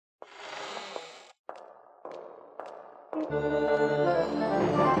I'm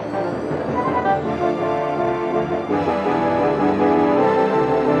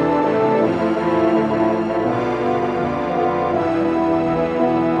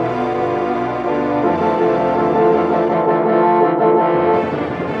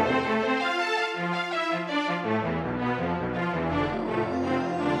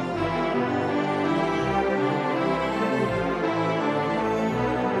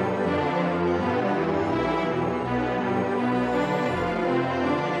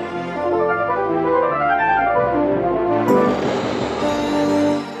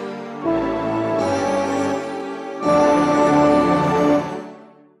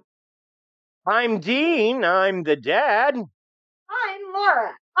Dean. I'm the dad. I'm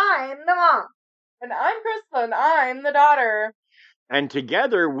Laura. I'm the mom. And I'm Krysta, and I'm the daughter. And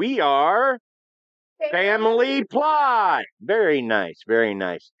together we are Family Plot. Very nice. Very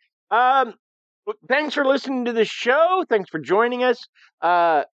nice. Thanks for listening to the show. Thanks for joining us.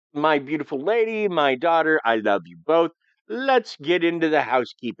 My beautiful lady, my daughter, I love you both. Let's get into the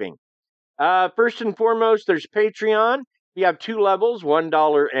housekeeping. First and foremost, there's Patreon. We have 2 levels,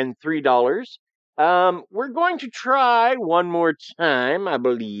 $1 and $3. We're going to try one more time, I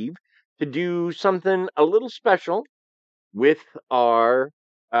believe, to do something a little special with our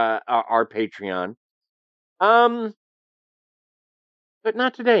Patreon. But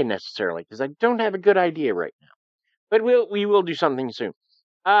not today necessarily, because I don't have a good idea right now. But we will do something soon.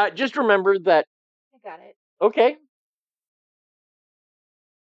 Just remember that. I got it. Okay.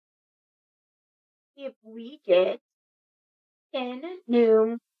 If we get 10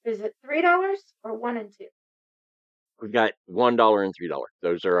 new, is it $3 or 1 and 2? We've got $1 and $3.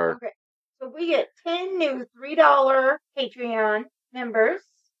 Those are our. Okay. So we get 10 new $3 Patreon members.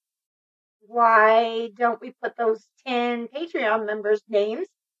 Why don't we put those 10 Patreon members' names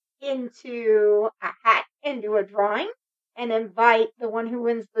into a hat and do a drawing and invite the one who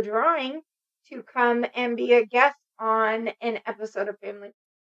wins the drawing to come and be a guest on an episode of Family?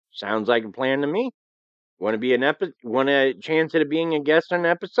 Sounds like a plan to me. Want a chance at being a guest on an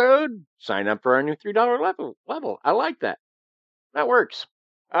episode? Sign up for our new $3 level. I like that. That works.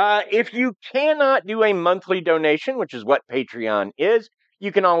 If you cannot do a monthly donation, which is what Patreon is,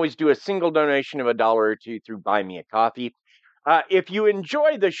 you can always do a single donation of $1 or $2 through Buy Me a Coffee. If you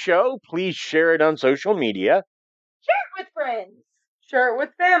enjoy the show, please share it on social media. Share it with friends. Share it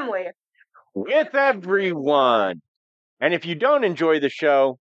with family. With everyone. And if you don't enjoy the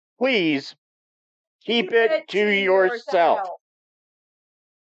show, please keep it to yourself.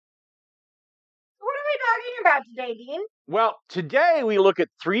 What are we talking about today, Dean? Well, today we look at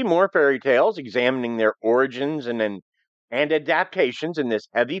 3 more fairy tales, examining their origins and adaptations in this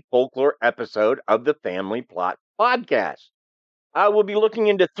heavy folklore episode of the Family Plot podcast. We'll be looking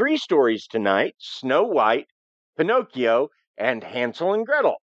into 3 stories tonight: Snow White, Pinocchio, and Hansel and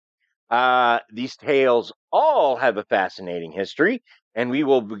Gretel. These tales all have a fascinating history, and we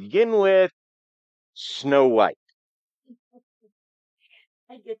will begin with Snow White.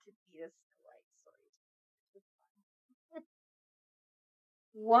 I get to be a Snow White story.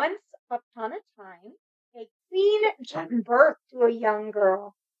 Once upon a time, a queen gave birth to a young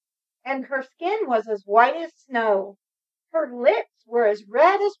girl, and her skin was as white as snow. Her lips were as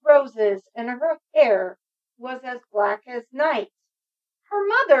red as roses, and her hair was as black as night. Her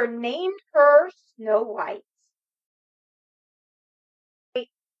mother named her Snow White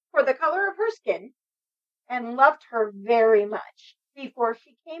for the color of her skin, and loved her very much before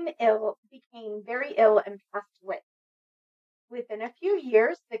she became very ill and passed away. Within a few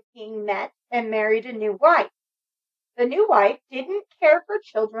years, the king met and married a new wife. The new wife didn't care for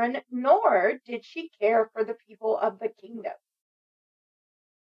children, nor did she care for the people of the kingdom.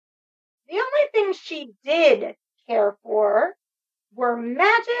 The only things she did care for were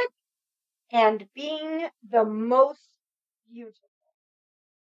magic and being the most beautiful.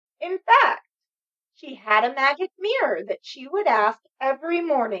 In fact, she had a magic mirror that she would ask every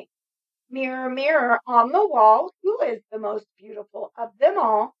morning, "Mirror, mirror on the wall, who is the most beautiful of them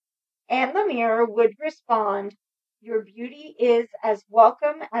all?" And the mirror would respond, "Your beauty is as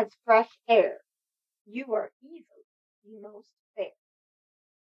welcome as fresh air. You are easily the most fair."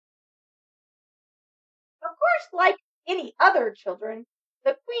 Of course, like any other children,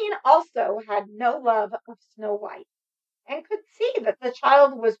 the queen also had no love of Snow White, and could see that the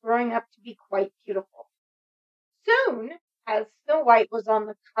child was growing up to be quite beautiful. Soon, as Snow White was on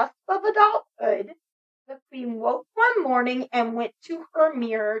the cusp of adulthood, the queen woke one morning and went to her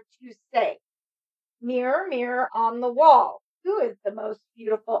mirror to say, "Mirror, mirror on the wall, who is the most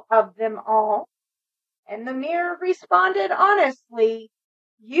beautiful of them all?" And the mirror responded honestly,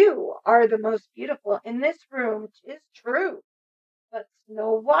 "You are the most beautiful in this room, 'tis true, but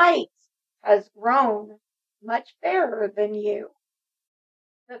Snow White has grown much fairer than you."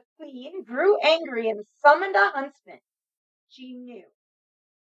 The queen grew angry and summoned a huntsman she knew.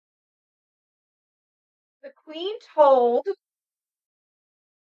 The queen told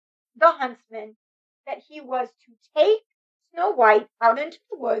the huntsman that he was to take Snow White out into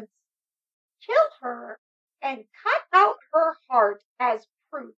the woods, kill her, and cut out her heart as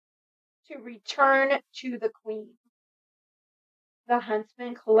proof to return to the queen. The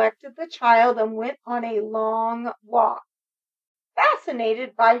huntsman collected the child and went on a long walk,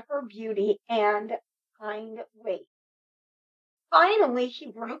 fascinated by her beauty and kind ways. Finally,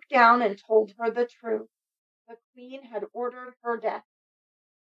 he broke down and told her the truth. The queen had ordered her death.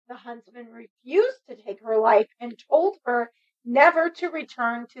 The huntsman refused to take her life and told her never to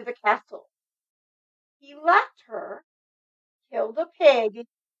return to the castle. He left her, killed a pig,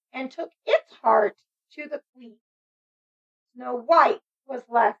 and took its heart to the queen. Snow White was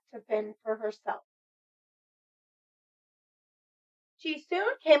left to fend for herself. She soon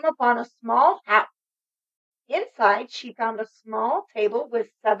came upon a small house. Inside, she found a small table with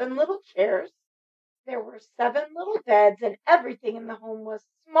 7 little chairs. There were 7 little beds, and everything in the home was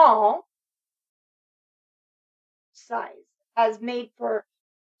small size, as made for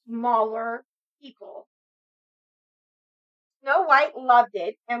smaller people. Snow White loved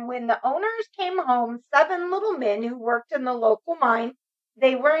it, and when the owners came home, 7 little men who worked in the local mine,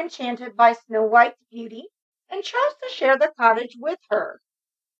 they were enchanted by Snow White's beauty and chose to share the cottage with her.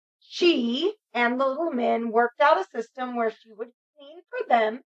 She and the little men worked out a system where she would clean for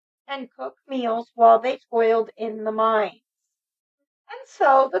them and cook meals while they toiled in the mines. And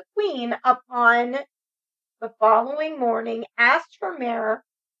so the queen, upon the following morning, asked her mare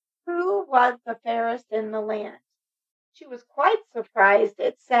who was the fairest in the land. She was quite surprised.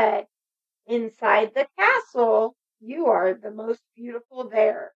 It said, "Inside the castle, you are the most beautiful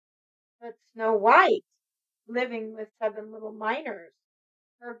there. But Snow White, living with 7 little miners,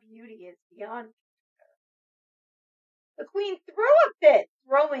 her beauty is beyond compare." The queen threw a fit,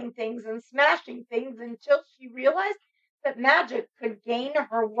 throwing things and smashing things until she realized that magic could gain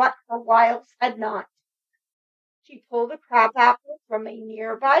her what her wiles had not. She pulled a crab apple from a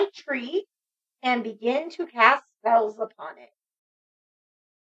nearby tree and began to cast spells upon it.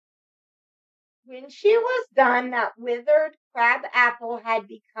 When she was done, that withered crab apple had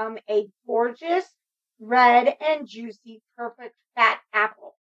become a gorgeous, red and juicy, perfect fat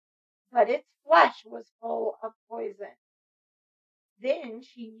apple, but its flesh was full of poison. Then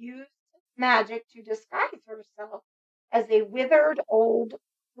she used magic to disguise herself as a withered old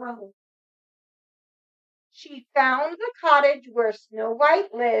crone. She found the cottage where Snow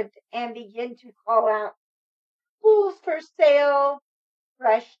White lived and began to call out, "Apples for sale!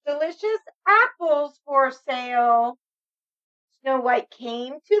 Fresh, delicious apples for sale!" Snow White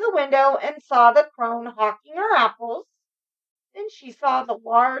came to the window and saw the crone hawking her apples. Then she saw the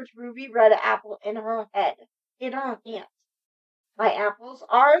large ruby red apple in her hand. "My apples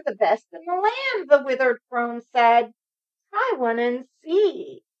are the best in the land," the withered crone said. "Try one and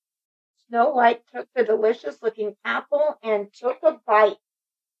see." Snow White took the delicious-looking apple and took a bite.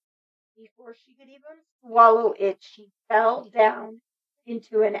 Before she could even swallow it, she fell down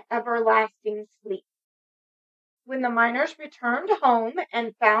into an everlasting sleep. When the miners returned home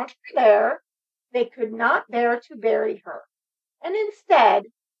and found her there, they could not bear to bury her, and instead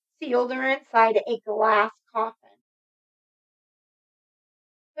sealed her inside a glass coffin.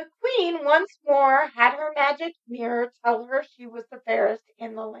 The queen once more had her magic mirror tell her she was the fairest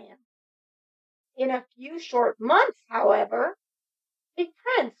in the land. In a few short months, however, a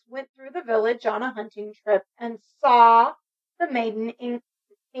prince went through the village on a hunting trip and saw the maiden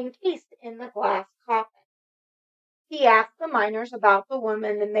encased in the glass coffin. He asked the miners about the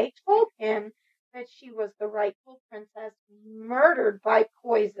woman, and they told him that she was the rightful princess murdered by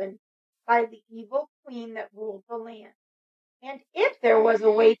poison by the evil queen that ruled the land. And if there was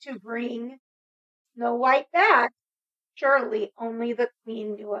a way to bring Snow White back, surely only the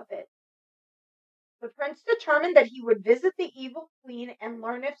queen knew of it. The prince determined that he would visit the evil queen and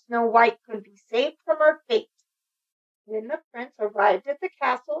learn if Snow White could be saved from her fate. When the prince arrived at the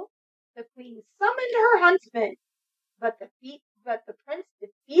castle, the queen summoned her huntsman, but the prince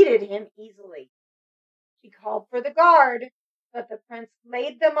defeated him easily. She called for the guard, but the prince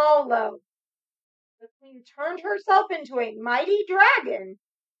laid them all low. The queen turned herself into a mighty dragon,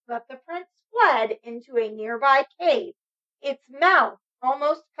 but the prince fled into a nearby cave, its mouth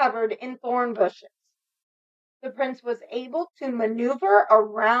almost covered in thorn bushes. The prince was able to maneuver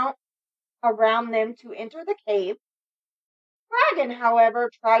around them to enter the cave. dragon, however,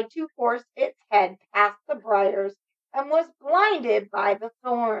 tried to force its head past the briars and was blinded by the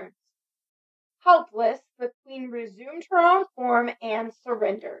thorns. Helpless, the queen resumed her own form and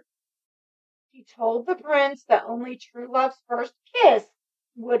surrendered. She told the prince that only true love's first kiss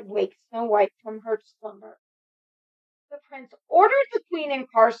would wake Snow White from her slumber. The prince ordered the queen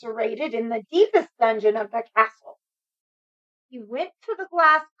incarcerated in the deepest dungeon of the castle. He went to the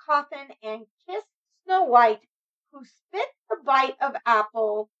glass coffin and kissed Snow White, who spit the bite of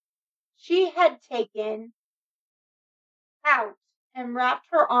apple she had taken out and wrapped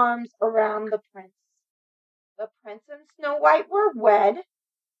her arms around the prince. The prince and Snow White were wed,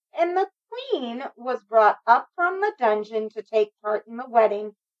 and the queen was brought up from the dungeon to take part in the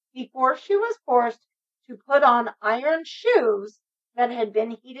wedding before she was forced to put on iron shoes that had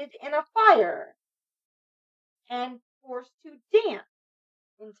been heated in a fire and forced to dance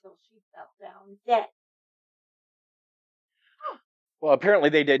until she fell down dead. Well, apparently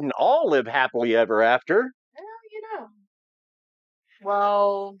they didn't all live happily ever after. Well,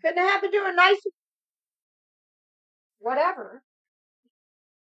 Well, couldn't have happened to a nice whatever.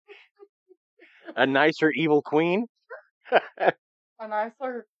 A nicer evil queen. a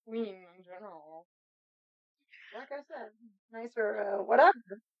nicer queen in general. Like I said, nicer whatever.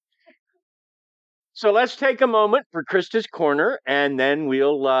 So let's take a moment for Krista's Corner, and then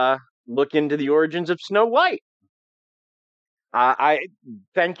we'll look into the origins of Snow White. I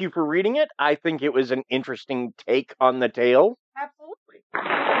thank you for reading it. I think it was an interesting take on the tale. Absolutely.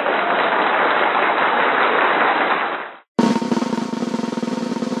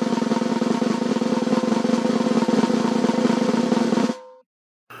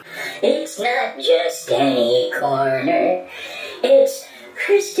 It's not just any corner, it's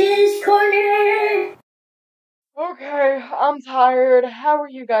Krista's Corner. Okay, I'm tired. How are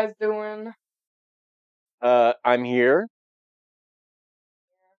you guys doing? I'm here.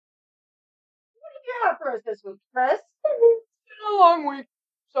 What do you have for us this week, Chris? It's been a long week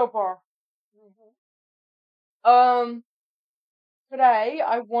so far. Today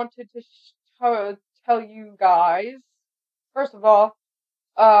I wanted to tell you guys. First of all,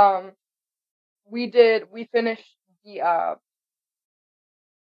 we finished the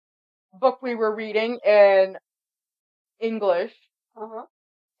book we were reading in English, Uh-huh.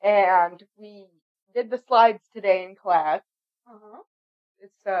 and we did the slides today in class. Uh-huh.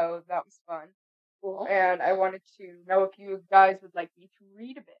 So that was fun. Cool. And I wanted to know if you guys would like me to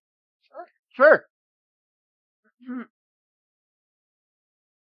read a bit. Sure.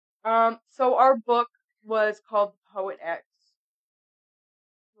 So our book was called Poet X.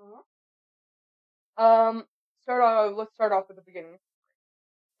 Uh-huh. Let's start off with the beginning.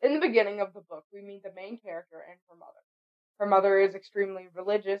 In the beginning of the book, we meet the main character and her mother. Her mother is extremely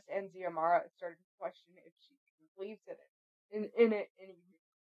religious, and Ziamara is starting to question if she believes in it anymore.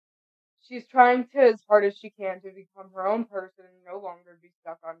 She's trying as hard as she can to become her own person and no longer be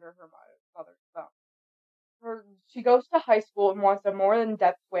stuck under her mother's thumb. She goes to high school and wants a more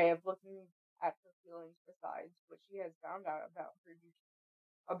in-depth way of looking at her feelings besides what she has found out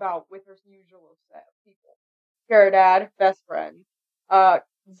about with her usual set of people. Her dad, best friend,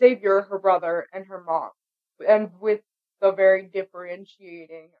 Xavier, her brother, and her mom, and with the very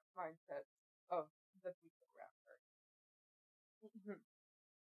differentiating mindset of the people around her.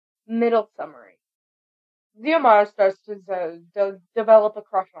 Middle summary. Ziamara starts to develop a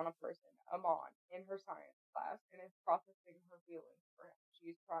crush on a person, Amon, in her science class, and is processing her feelings for him.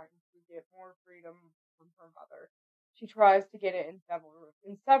 She's trying to get more freedom from her mother. She tries to get it in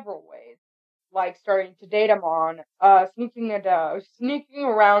several ways, like starting to date Amon, sneaking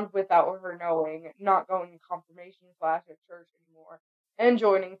around without her knowing, not going to confirmation class at church anymore, and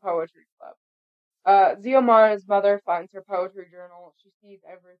joining poetry club. Ziamara's mother finds her poetry journal. She sees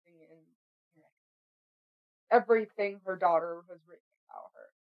everything her daughter has written about her.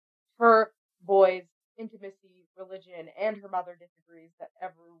 Her boys, intimacy, religion, and her mother disagrees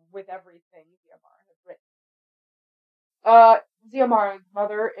with everything Ziamara has written. Ziamara's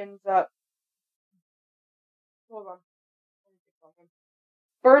mother ends up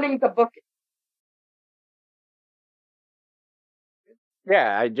burning the book.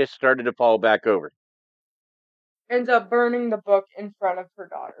 Yeah, I just started to fall back over. Ends up burning the book in front of her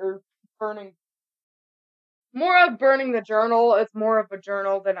daughter. More of burning the journal. It's more of a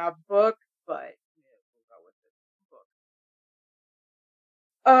journal than a book, but we'll go with this book.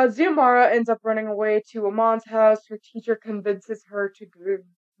 Ziamara ends up running away to Amon's house. Her teacher convinces her to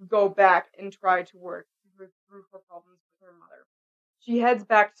go back and try to work through her problems with her mother. She heads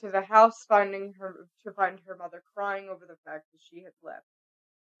back to the house, find her mother crying over the fact that she had left.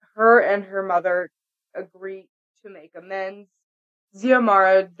 Her and her mother agree to make amends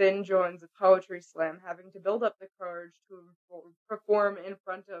Ziamara then joins a poetry slam, having to build up the courage to perform in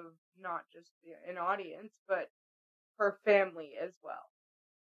front of not just an audience, but her family as well.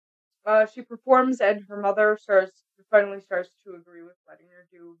 She performs, and her mother finally starts to agree with letting her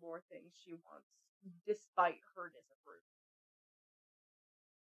do more things she wants, despite her disapproval.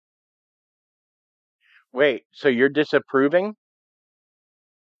 Wait, so you're disapproving?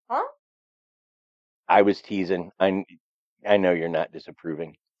 Huh? I was teasing. I know you're not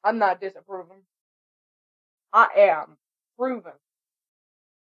disapproving. I'm not disapproving. I am proven.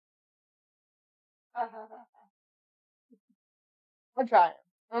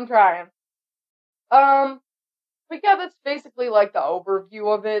 I'm trying. But yeah, that's basically like the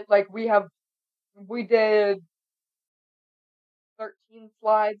overview of it. Like we did 13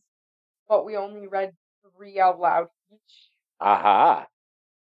 slides, but we only read 3 out loud each. Aha.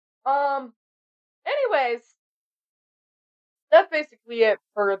 Anyways, that's basically it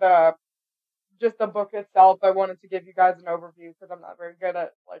for just the book itself. I wanted to give you guys an overview because I'm not very good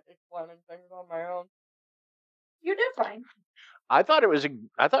at like explaining things on my own. You did fine. I thought it was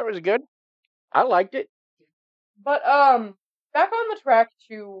good. I liked it. But back on the track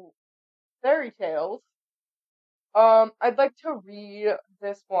to fairy tales. I'd like to read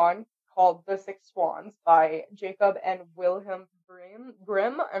this one called The Six Swans by Jacob and Wilhelm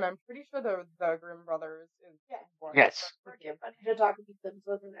Grimm, and I'm pretty sure the Grimm brothers is one. Yes. Okay, but to talk about them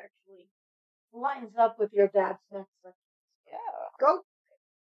so it actually lines up with your dad's next sentence. Yeah. Go.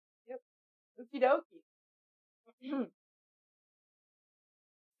 Yep. Okie dokie.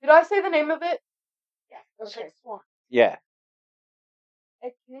 Did I say the name of it? Yeah, The Six Swans. Yeah.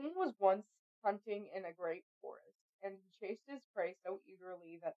 A king was once hunting in a great forest, and he chased his prey so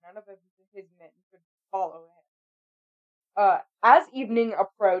eagerly that none of his men could follow him. As evening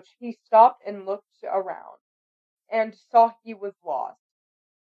approached, he stopped and looked around, and saw he was lost.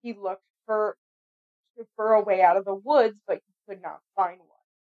 He looked for a way out of the woods, but he could not find one.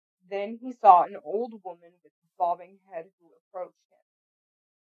 Then he saw an old woman with a bobbing head who approached him.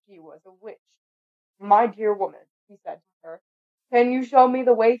 She was a witch. "My dear woman," he said to her, "can you show me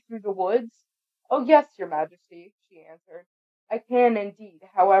the way through the woods?" "Oh, yes, your majesty," she answered. "I can indeed.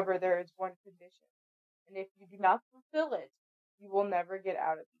 However, there is one condition, and if you do not fulfill it, you will never get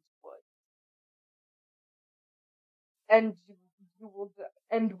out of these woods,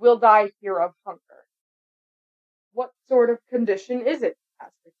 and will die here of hunger." "What sort of condition is it?"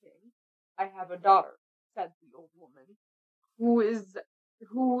 asked the king. "I have a daughter," said the old woman, who is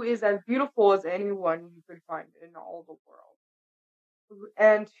as beautiful as anyone you could find in all the world,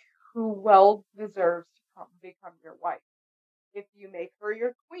 and who well deserves to become your wife. If you make her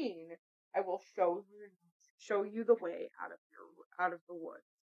your queen, I will show you the way out of the woods."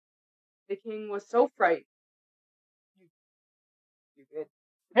 The king was so frightened. You good?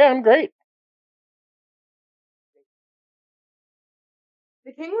 Yeah, I'm great.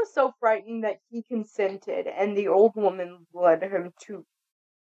 The king was so frightened that he consented, and the old woman led him to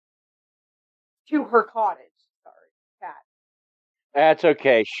her cottage. Sorry, cat. That's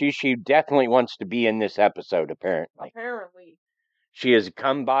okay. She definitely wants to be in this episode, apparently. Apparently. She has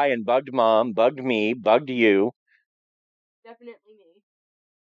come by and bugged Mom, bugged me, bugged you. Definitely me.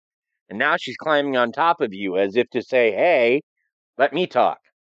 And now she's climbing on top of you as if to say, hey, let me talk.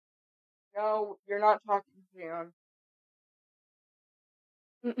 No, you're not talking to Jan.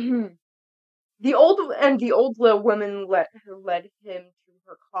 The old little woman led him to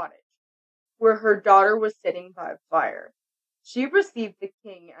her cottage, where her daughter was sitting by a fire. She received the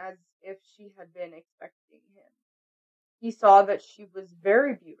king as if she had been expecting him. He saw that she was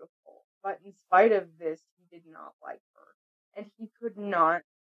very beautiful, but in spite of this, he did not like her, and he could not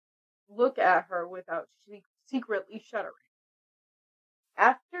look at her without secretly shuddering.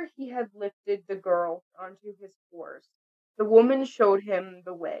 After he had lifted the girl onto his horse, the woman showed him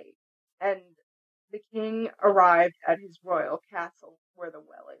the way, and the king arrived at his royal castle where the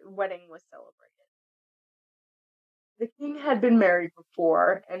wedding was celebrated. The king had been married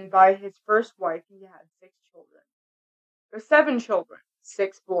before, and by his first wife he had 6 children. Or 7 children,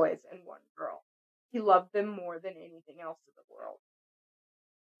 6 boys and 1 girl. He loved them more than anything else in the world.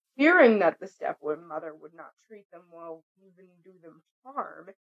 Fearing that the stepmother would not treat them well, even do them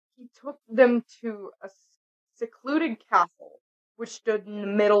harm, he took them to a secluded castle, which stood in the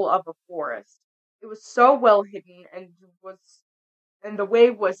middle of a forest. It was so well hidden, and the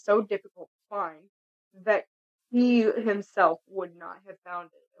way was so difficult to find, that he himself would not have found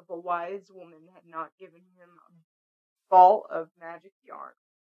it if a wise woman had not given him a ball of magic yarn,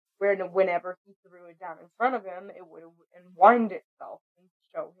 where whenever he threw it down in front of him, it would unwind itself and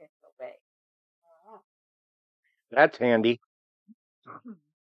show him the way. That's handy.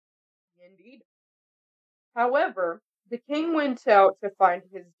 Indeed. However, the king went out to find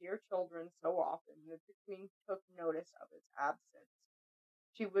his dear children so often that the queen took notice of his absence.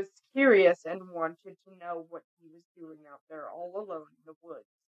 She was curious and wanted to know what he was doing out there all alone in the woods.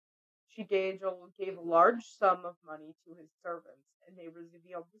 She gave a large sum of money to his servants, and they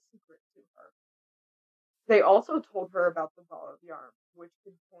revealed the secret to her. They also told her about the ball of yarn, which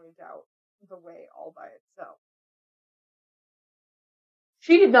could point out the way all by itself.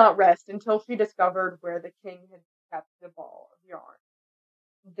 She did not rest until she discovered where the king had kept the ball of yarn.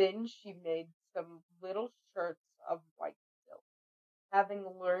 Then she made some little shirts of white silk. Having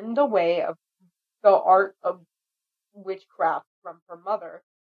learned the art of witchcraft from her mother,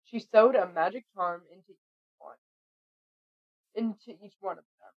 she sewed a magic charm into each one of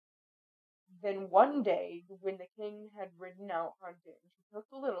them. Then one day, when the king had ridden out hunting, she took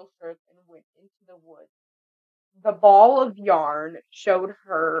the little shirts and went into the woods. The ball of yarn showed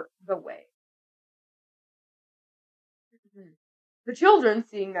her the way. The children,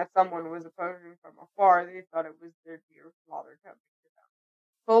 seeing that someone was approaching from afar, they thought it was their dear father coming to them.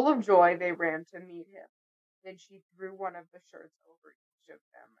 Full of joy, they ran to meet him. Then she threw one of the shirts over each of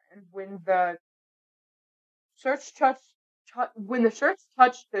them, and when the shirts touched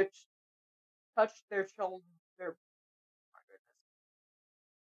their shoulders,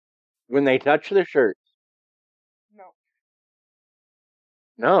 When they touch the shirts.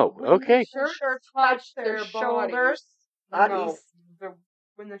 No. When Okay. the shirts touched their shoulders. No.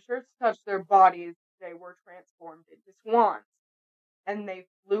 When the shirts touched their bodies, they were transformed into swans, and they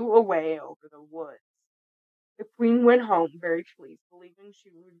flew away over the woods. The queen went home very pleased, believing she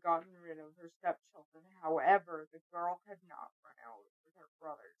had gotten rid of her stepchildren. However, the girl had not run out with her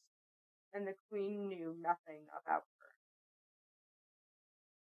brothers, and the queen knew nothing about her.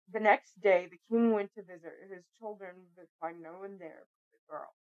 The next day, the king went to visit his children, but found no one there but the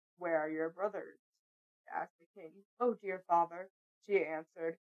girl. "Where are your brothers?" asked the king. "Oh, dear father," she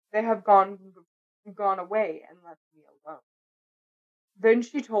answered, "they have gone away and left me alone." Then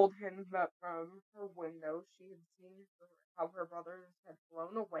she told him that from her window she had seen how her brothers had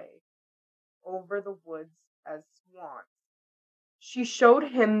flown away over the woods as swans. She showed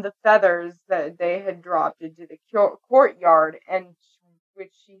him the feathers that they had dropped into the courtyard and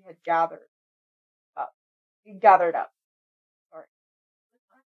which she had gathered up. Sorry.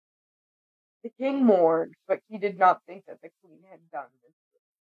 The king mourned, but he did not think that the queen had done this.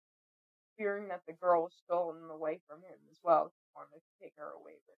 Fearing that the girl was stolen away from him as well, he wanted to take her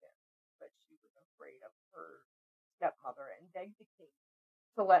away with him, but she was afraid of her stepmother and begged the king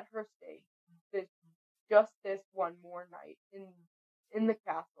to let her stay just this one more night in the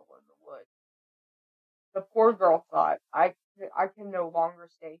castle in the woods. The poor girl thought, I can no longer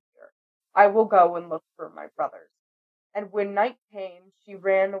stay here. I will go and look for my brothers." And when night came, she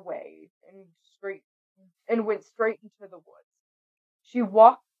ran away and went straight into the woods. She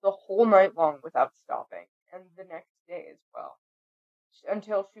walked the whole night long without stopping, and the next day as well,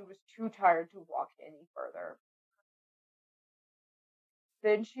 until she was too tired to walk any further.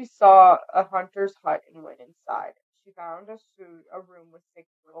 Then she saw a hunter's hut and went inside. She found a room with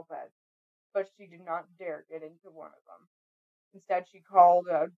 6 little beds, but she did not dare get into one of them. Instead, she crawled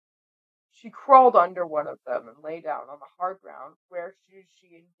under one of them and lay down on the hard ground, where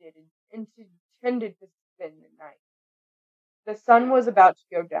she intended to spend the night. The sun was about to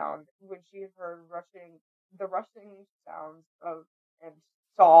go down when she heard the rushing sounds and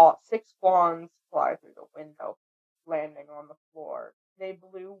saw 6 swans fly through the window, landing on the floor. They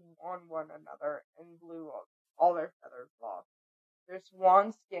blew on one another and blew all their feathers off. Their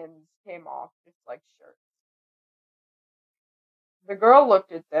swan skins came off just like shirts. The girl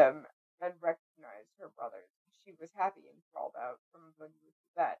looked at them and recognized her brothers. She was happy and crawled out from beneath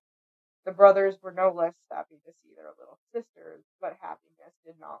the bed. The brothers were no less happy to see their little sisters, but happiness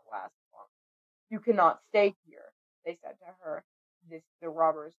did not last long. "You cannot stay here," they said to her. "This is the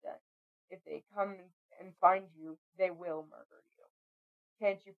robber's den. If they come and find you, they will murder you."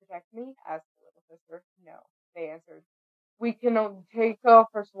 "Can't you protect me?" asked the little sister. "No," they answered. "We can take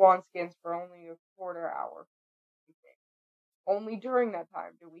off our swan skins for only a quarter hour. Only during that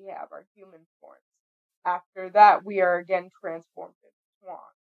time do we have our human forms. After that, we are again transformed into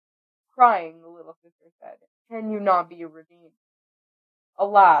swans." Crying, the little sister said, "Can you not be redeemed?"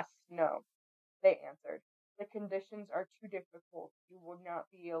 "Alas, no," they answered. "The conditions are too difficult. You will not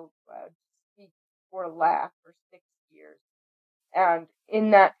be allowed to speak or laugh for 6 years. And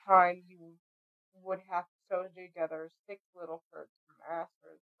in that time, you would have to sew together 6 little shirts from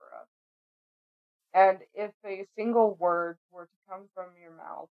asters for us. And if a single word were to come from your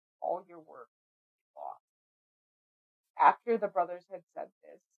mouth, all your work would be lost." After the brothers had said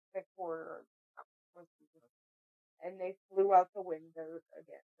this, the quarter was and they flew out the window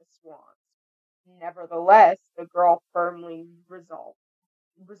again, the swans. Nevertheless, the girl firmly resolved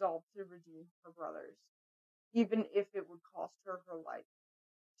to redeem her brothers, even if it would cost her her life.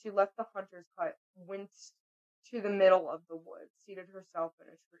 She left the hunter's hut, went to the middle of the woods, seated herself in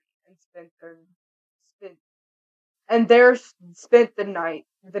a tree, and spent the night.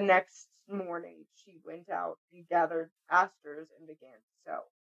 The next morning, she went out and gathered asters and began to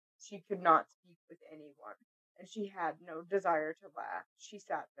sew. She could not speak with anyone, and she had no desire to laugh. She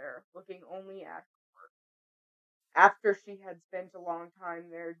sat there, looking only at her work. After she had spent a long time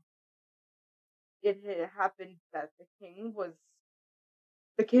there, it had happened that the king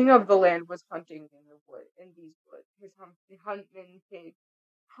of the land was hunting in these woods. His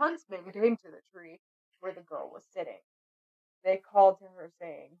huntsman came to the tree where the girl was sitting. They called to her,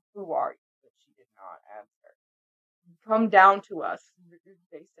 saying, "Who are you?" But she did not answer. "Come down to us,"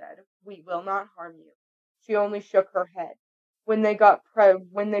 they said. "We will not harm you." She only shook her head. When they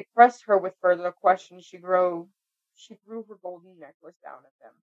pressed her with further questions, she threw her golden necklace down at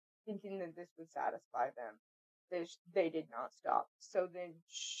them, thinking that this would satisfy them. They did not stop. So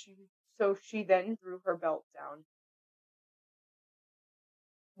she then threw her belt down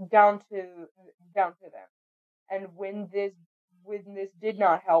to them. And when this did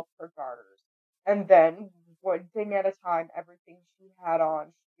not help her garters, and then one thing at a time, everything she had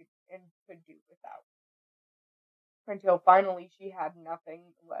on she could do without, until finally she had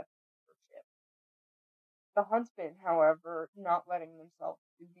nothing left of her ship. The huntsmen, however, not letting themselves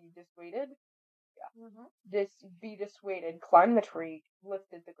be dissuaded, climbed the tree,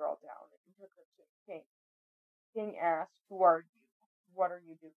 lifted the girl down, and took her to the king. The king asked, "Who are you? What are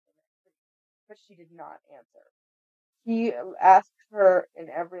you doing in that tree?" But she did not answer. He asked her in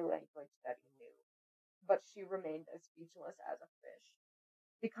every language that he knew, but she remained as speechless as a fish.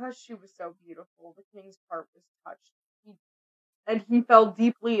 Because she was so beautiful, the king's heart was touched, and he fell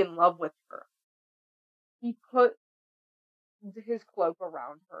deeply in love with her. He put his cloak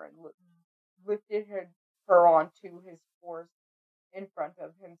around her and lifted her onto his horse in front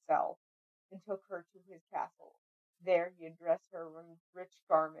of himself and took her to his castle. There he dressed her in rich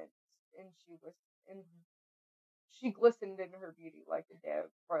garments, and she glistened in her beauty like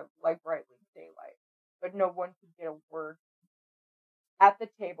brightly daylight, but no one could get a word. At the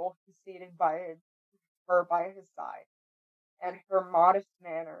table, he seated her by his side, and her modest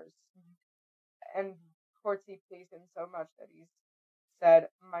manners and courtesy pleased him so much that he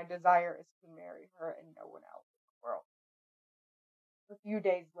said, "My desire is to marry her and no one else in the world." A few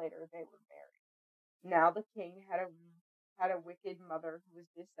days later, they were married. Now the king had a wicked mother who was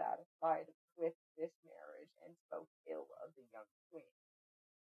dissatisfied with this marriage and spoke ill of the young queen.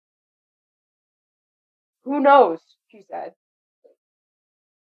 "Who knows?" she said.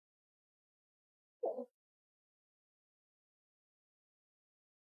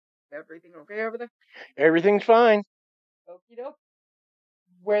 Everything okay over there? Everything's fine. Okie doke.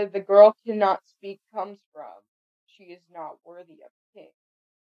 Where the girl cannot speak comes from, she is not worthy of the king.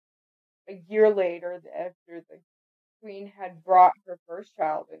 A year later, after the queen had brought her first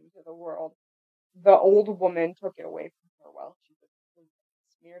child into the world, the old woman took it away from her while she was asleep and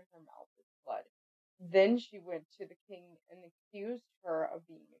smeared her mouth with blood. Then she went to the king and accused her of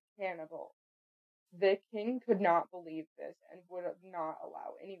being a cannibal. The king could not believe this and would not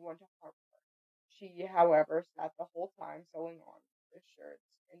allow anyone to harm her. She, however, sat the whole time sewing on the shirts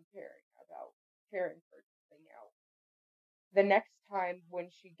and caring for something else. The next time when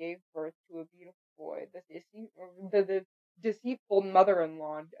she gave birth to a beautiful boy, the deceitful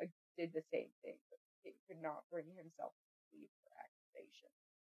mother-in-law did the same thing, but the king could not bring himself to believe her accusation.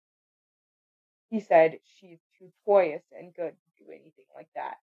 He said, "She's too pious and good to do anything like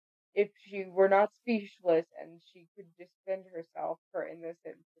that. If she were not speechless and she could defend herself, her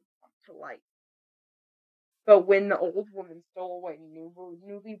innocence would come to light." But when the old woman stole away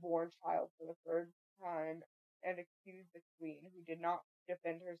newly born child for the third time and accused the queen, who did not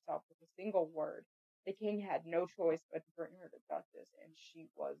defend herself with a single word, the king had no choice but to bring her to justice, and she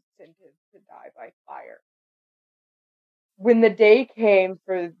was sentenced to die by fire. When the day came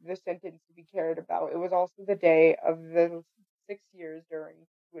for the sentence to be carried about, it was also the day of the 6 years during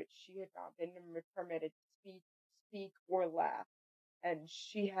which she had not been permitted to speak or laugh, and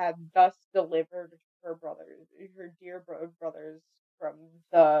she had thus delivered her dear brothers, from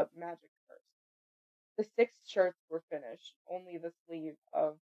the magic curse. The 6 shirts were finished, only the sleeve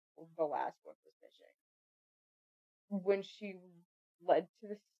of the last one was missing. When she led to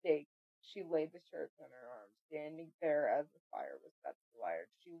the stake, she laid the shirts on her arms, standing there as the fire was set to light.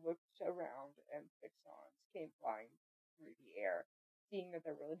 She looked around, and 6 swans came flying through the air, seeing that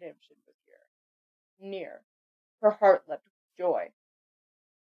their redemption was near. Her heart leapt with joy.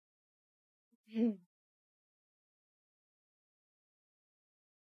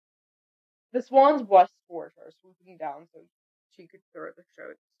 The swans rushed toward her, swooping down so she could throw the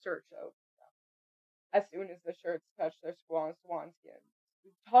shirt over them. As soon as the shirts touched their swanskins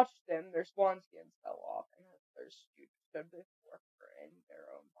fell off, and her thirst stood before her in their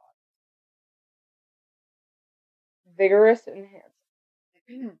own bodies. Vigorous and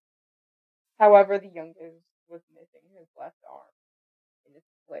handsome. However, the youngest was missing his left arm. In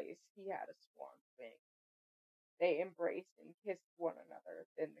its place, he had a swan's wing. They embraced and kissed one another.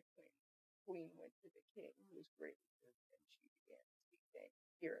 Then the queen went to the king, who was greatly moved, and she began to speak, saying,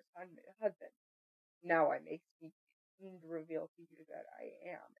 "Dearest husband, now I may speak and reveal to you that I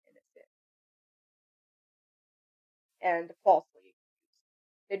am innocent and falsely accused."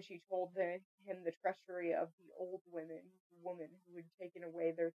 Then she told him the treachery of the old woman who had taken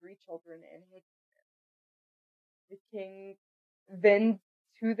away their 3 children and hidden them. Then,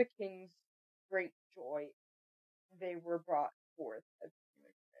 to the king's great joy, they were brought forth as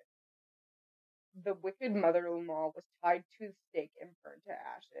punishment. The wicked mother-in-law was tied to the stake and burned to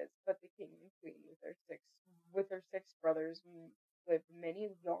ashes, but the king and queen with their 6 brothers lived many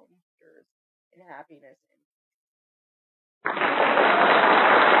long years in happiness and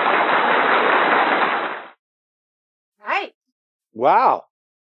Nice. Wow.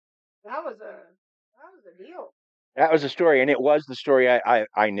 That was a deal. That was a story, and it was the story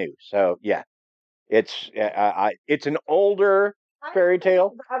I knew. So yeah, it's an older fairy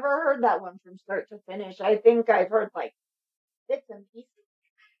tale. I've never heard that one from start to finish. I think I've heard like bits and pieces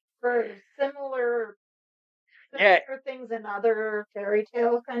for similar things in other fairy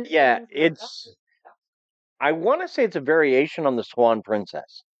tale kind of things. It's. I want to say it's a variation on the Swan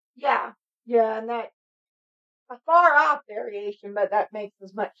Princess. Yeah, and that a far off variation, but that makes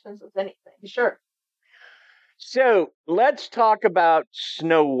as much sense as anything. Sure. So let's talk about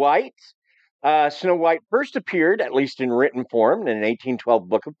Snow White. Snow White first appeared, at least in written form, in an 1812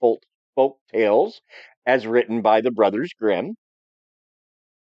 book of folk tales, as written by the Brothers Grimm.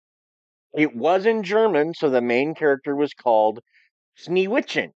 It was in German, so the main character was called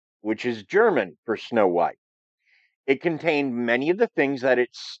Sneewittchen, which is German for Snow White. It contained many of the things that it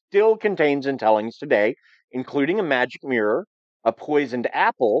still contains in tellings today, including a magic mirror, a poisoned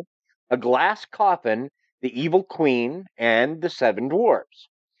apple, a glass coffin, the evil queen, and the 7 dwarfs.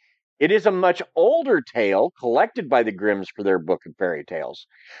 It is a much older tale collected by the Grimms for their book of fairy tales.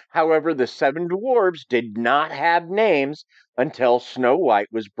 However, the 7 dwarfs did not have names until Snow White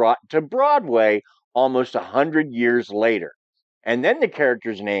was brought to Broadway almost 100 years later. And then the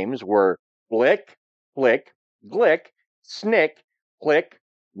characters' names were Blick, Flick, Glick, Snick, Click,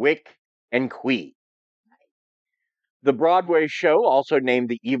 Wick, and Quee. The Broadway show also named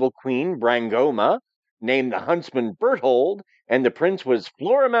the evil queen Brangoma, named the huntsman Berthold, and the prince was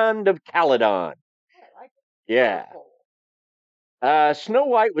Florimond of Caledon. Yeah. Snow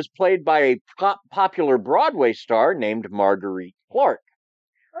White was played by a popular Broadway star named Marguerite Clark.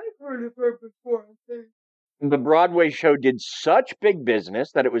 I've heard of her before, I think. The Broadway show did such big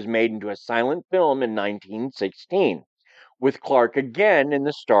business that it was made into a silent film in 1916, with Clark again in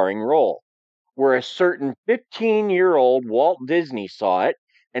the starring role, where a certain 15-year-old Walt Disney saw it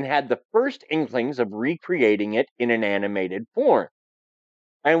and had the first inklings of recreating it in an animated form.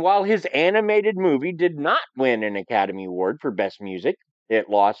 And while his animated movie did not win an Academy Award for Best Music, it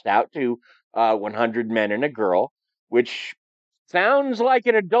lost out to 100 Men and a Girl, which sounds like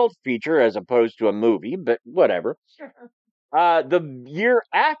an adult feature as opposed to a movie, but whatever. The year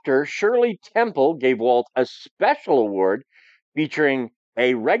after, Shirley Temple gave Walt a special award featuring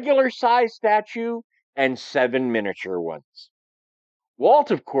a regular-size statue and 7 miniature ones.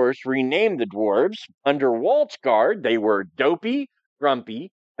 Walt, of course, renamed the dwarves. Under Walt's guard, they were Dopey,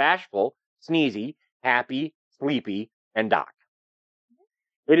 Grumpy, Bashful, Sneezy, Happy, Sleepy, and Doc.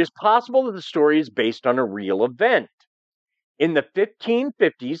 It is possible that the story is based on a real event. In the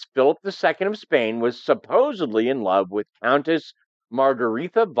 1550s, Philip II of Spain was supposedly in love with Countess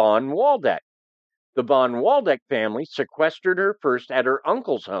Margaretha von Waldeck. The von Waldeck family sequestered her first at her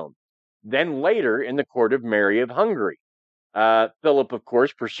uncle's home, then later in the court of Mary of Hungary. Philip, of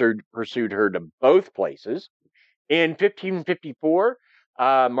course, pursued her to both places. In 1554,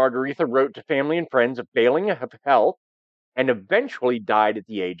 Margaretha wrote to family and friends of failing of health and eventually died at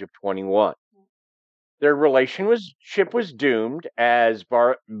the age of 21. Their relationship was doomed as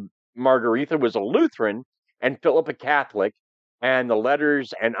Margaretha was a Lutheran and Philip a Catholic, and the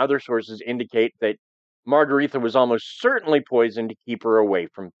letters and other sources indicate that Margaretha was almost certainly poisoned to keep her away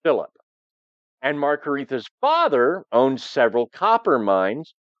from Philip. And Margaretha's father owned several copper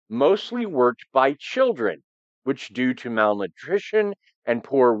mines, mostly worked by children, which, due to malnutrition and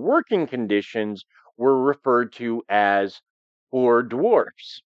poor working conditions, were referred to as poor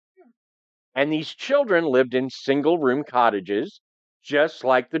dwarfs. And these children lived in single room cottages, just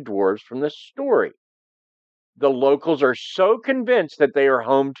like the dwarves from the story. The locals are so convinced that they are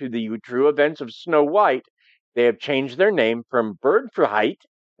home to the true events of Snow White, they have changed their name from Birdfriheit,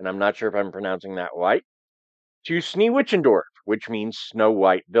 and I'm not sure if I'm pronouncing that right, to Sneeuwitchendorf, which means Snow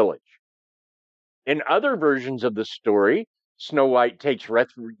White Village. In other versions of the story, Snow White takes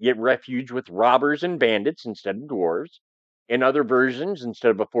refuge with robbers and bandits instead of dwarves. In other versions,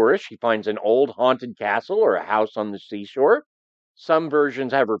 instead of a forest, she finds an old haunted castle or a house on the seashore. Some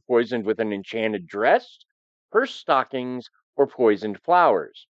versions have her poisoned with an enchanted dress, cursed stockings, or poisoned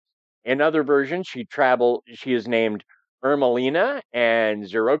flowers. In other versions, she is named Ermelina and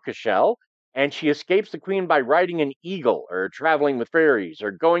Zerokashel, and she escapes the queen by riding an eagle, or traveling with fairies,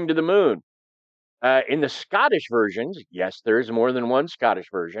 or going to the moon. In the Scottish versions, yes, there is more than one Scottish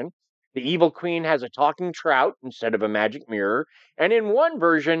version, the evil queen has a talking trout instead of a magic mirror, and in one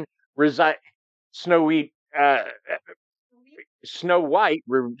version, Snow White, Snow White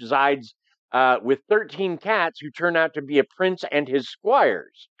resides with 13 cats who turn out to be a prince and his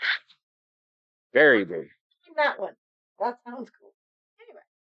squires. Very big. That one. That sounds cool. Anyway.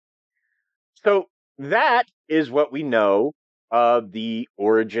 So that is what we know of the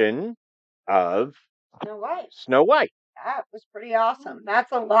origin of Snow White. Snow White. That was pretty awesome.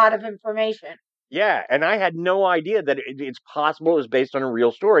 That's a lot of information. Yeah, and I had no idea that it's possible it was based on a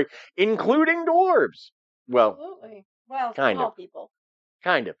real story, including dwarves. Well, absolutely. Well, kind small of. people.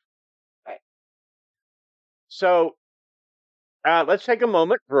 Kind of. Right. So let's take a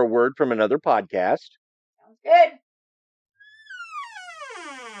moment for a word from another podcast. Sounds good.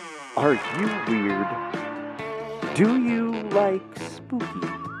 Are you weird? Do you like spooky?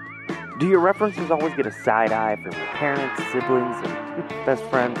 Do your references always get a side eye from your parents, siblings, and best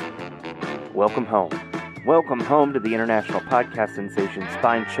friends? Welcome home. Welcome home to the international podcast sensation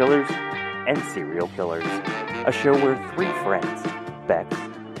Spine Chillers and Serial Killers. A show where three friends, Bex,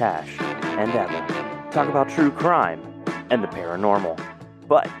 Tash, and Evan, talk about true crime and the paranormal.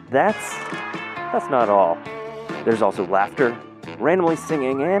 But that's not all. There's also laughter, randomly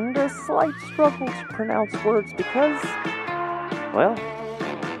singing, and a slight struggle to pronounce words because, well,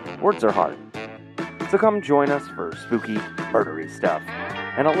 words are hard. So come join us for spooky, murdery stuff,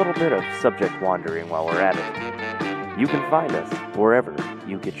 and a little bit of subject wandering while we're at it. You can find us wherever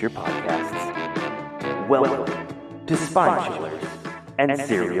you get your podcasts. Welcome to Spine Chillers and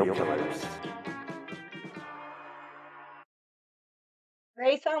Serial Killers.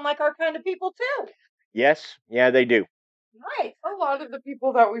 They sound like our kind of people too. Yes, yeah, they do. Nice. A lot of the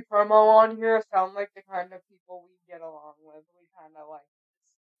people that we promo on here sound like the kind of people we get along with. We kind of like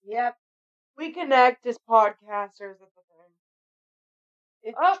this. Yep. We connect as podcasters at the thing.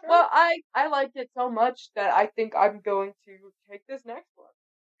 It's Oh, true. well, I like it so much that I think I'm going to take this next one.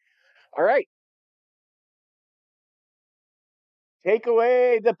 All right. Take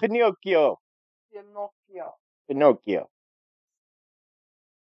away the Pinocchio. Pinocchio.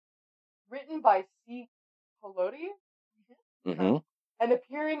 Written by C. Collodi Mm-hmm. and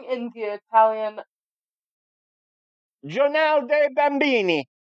appearing in the Italian, Giornale dei Bambini.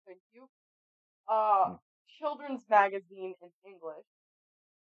 thank you, children's magazine in English,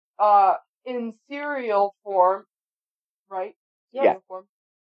 in serial form, right? Yeah. Serial form.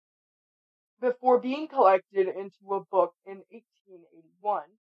 Before being collected into a book in 1881,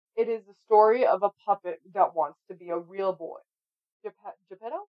 it is the story of a puppet that wants to be a real boy.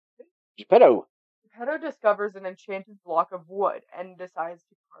 Geppetto? Geppetto. Geppetto discovers an enchanted block of wood and decides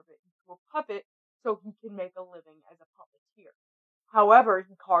to carve it into a puppet so he can make a living as a puppeteer. However,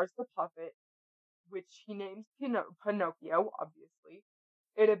 he carves the puppet, which he names Pinocchio, obviously.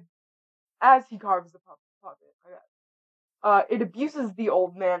 As he carves the puppet, it abuses the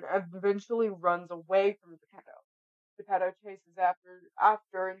old man and eventually runs away from Geppetto. Geppetto chases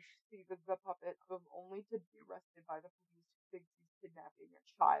after and seizes the puppet, only to be arrested by the police who think he's kidnapping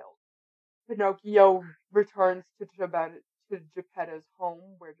a child. Pinocchio returns to Geppetto's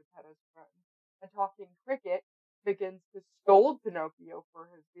home, where Geppetto's friend, and talking cricket, begins to scold Pinocchio for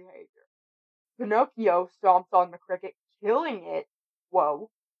his behavior. Pinocchio stomps on the cricket, killing it. Whoa.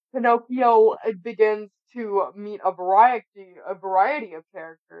 Pinocchio begins to meet a variety of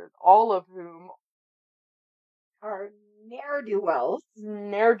characters, all of whom Are ne'er-do-wells.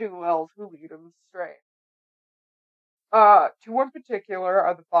 Who lead him astray. Two in particular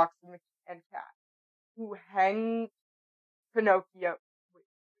are the fox and cat, who hang Pinocchio.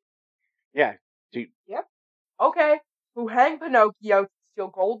 Yeah, Yep. Okay. Who hanged Pinocchio to steal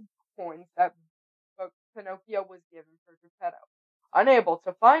gold coins that Pinocchio was given for Geppetto. Unable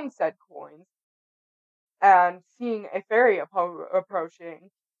to find said coins, and seeing a fairy approaching,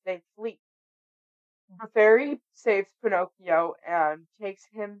 they flee. The fairy saves Pinocchio and takes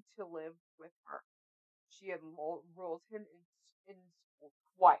him to live with her. She enrolls him in school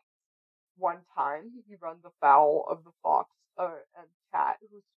twice. One time, he runs afoul of the fox and cat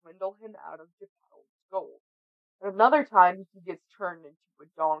who swindle him out of Geppetto's gold. Another time, he gets turned into a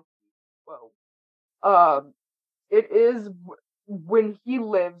donkey. Whoa. It is when he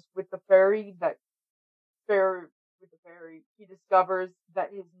lives with the fairy he discovers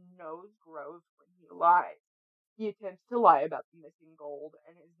that his nose grows when he lies. He attempts to lie about the missing gold,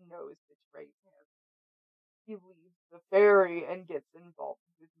 and his nose betrays him. He leaves the fairy and gets involved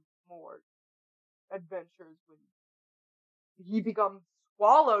with more adventures when he becomes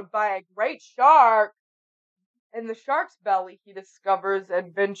swallowed by a great shark. In the shark's belly, he discovers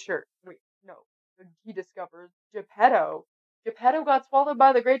he discovers Geppetto. Geppetto got swallowed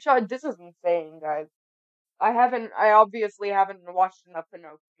by the great shark. This is insane, guys. I obviously haven't watched enough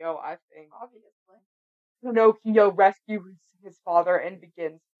Pinocchio, I think. Obviously. Pinocchio rescues his father and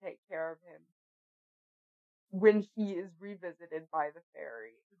begins to take care of him when he is revisited by the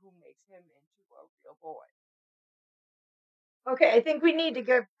fairy, who makes him into a real boy. Okay, I think we need to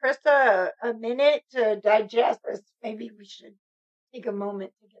give Krysta a minute to digest this. Maybe we should take a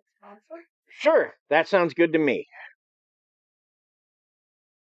moment to get sponsor. Sure, that sounds good to me.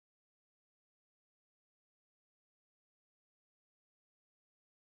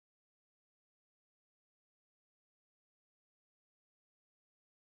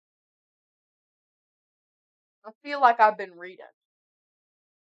 I feel like I've been reading.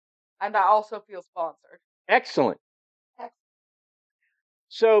 And I also feel sponsored. Excellent.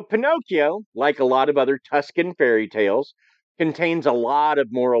 So, Pinocchio, like a lot of other Tuscan fairy tales, contains a lot of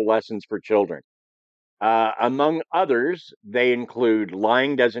moral lessons for children. Among others, they include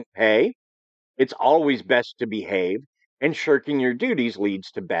lying doesn't pay, it's always best to behave, and shirking your duties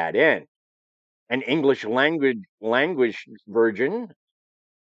leads to bad end. An English language version.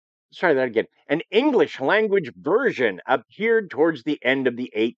 Sorry, that again. An English language version appeared towards the end of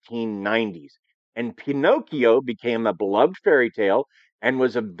the 1890s, and Pinocchio became a beloved fairy tale and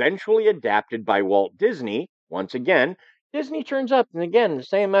was eventually adapted by Walt Disney. Once again, Disney turns up, and again, the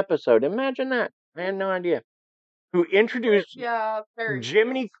same episode. Imagine that. I had no idea. Who introduced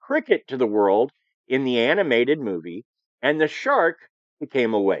Jiminy Cricket to the world in the animated movie, and the shark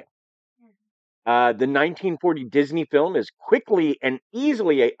became a whale. The 1940 Disney film is quickly and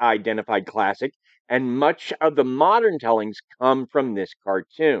easily identified classic, and much of the modern tellings come from this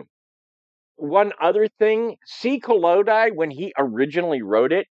cartoon. One other thing, C. Collodi, when he originally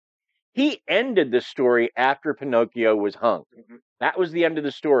wrote it, he ended the story after Pinocchio was hung. Mm-hmm. That was the end of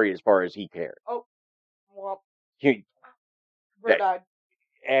the story as far as he cared. Oh, well, died.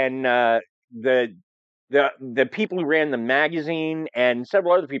 And the people who ran the magazine and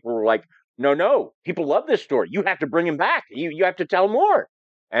several other people were like, no, people love this story. You have to bring him back. You have to tell more.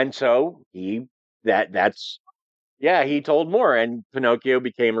 And so he told more, and Pinocchio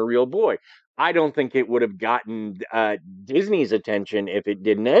became a real boy. I don't think it would have gotten Disney's attention if it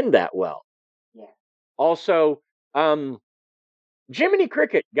didn't end that well. Yeah. Also, Jiminy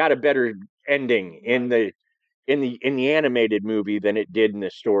Cricket got a better ending in the animated movie than it did in the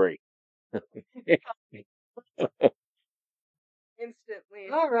story. Instantly.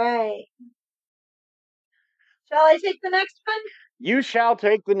 All right. Shall I take the next one? You shall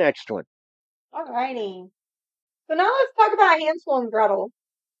take the next one. All righty. So now let's talk about Hansel and Gretel.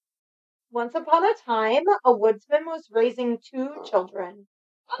 Once upon a time, a woodsman was raising 2 children,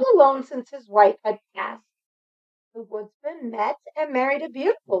 all alone since his wife had passed. The woodsman met and married a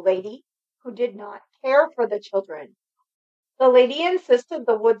beautiful lady who did not care for the children. The lady insisted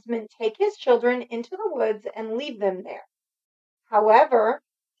the woodsman take his children into the woods and leave them there. However,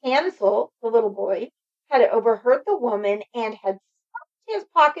 Hansel, the little boy, had overheard the woman and had stuffed his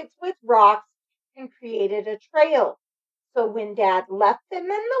pockets with rocks and created a trail. So when Dad left them in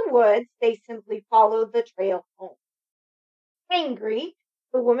the woods, they simply followed the trail home. Angry,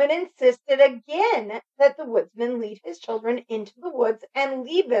 the woman insisted again that the woodsman lead his children into the woods and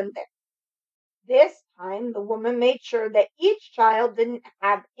leave them there. This time, the woman made sure that each child didn't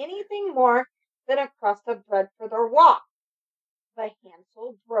have anything more than a crust of bread for their walk. But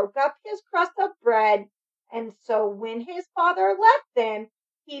Hansel broke up his crust of bread, and so when his father left them,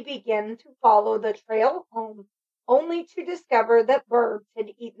 he began to follow the trail home, only to discover that birds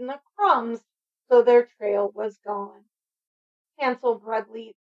had eaten the crumbs, so their trail was gone. Hansel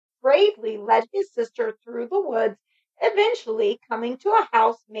bravely led his sister through the woods, eventually coming to a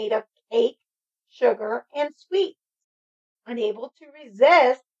house made of cake, sugar, and sweets. Unable to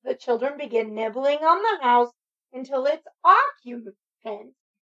resist, the children began nibbling on the house until its occupant,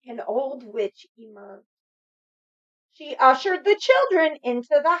 an old witch, emerged. She ushered the children into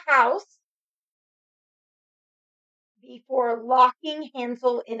the house before locking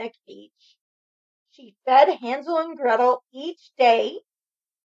Hansel in a cage. She fed Hansel and Gretel each day,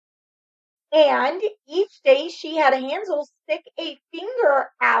 and each day she had Hansel stick a finger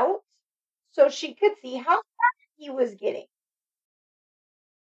out so she could see how fat he was getting.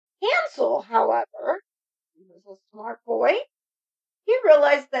 Hansel, however, he was a smart boy. He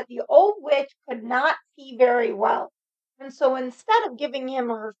realized that the old witch could not see very well. And so instead of giving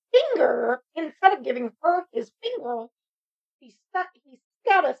her his finger, he stuck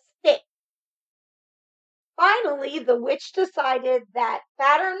out a stick. Finally, the witch decided that,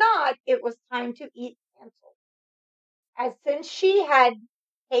 fat or not, it was time to eat Hansel. As since she had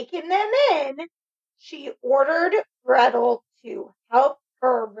taken them in, she ordered Gretel to help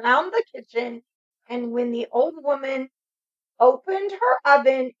her around the kitchen, and when the old woman opened her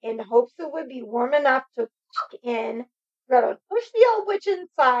oven in hopes it would be warm enough to cook in, Gretel pushed the old witch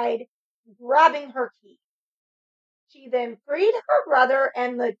inside, grabbing her key. She then freed her brother,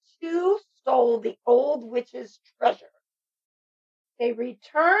 and the two stole the old witch's treasure. They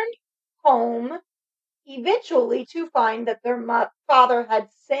returned home, eventually to find that their father had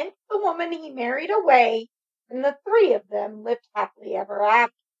sent the woman he married away, and the three of them lived happily ever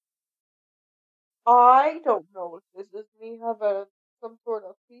after. I don't know if this is me having some sort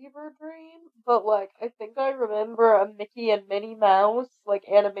of fever dream, but like I think I remember a Mickey and Minnie Mouse like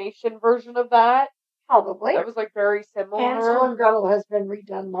animation version of that. Probably. That was like very similar. Hansel and Gretel has been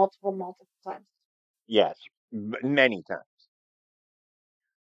redone multiple times. Yes, many times.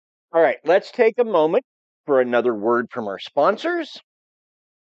 All right, let's take a moment for another word from our sponsors.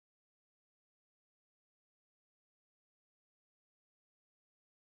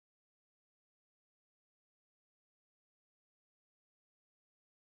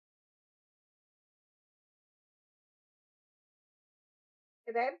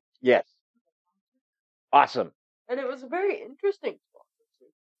 Okay, babe? Yes. Awesome. And it was a very interesting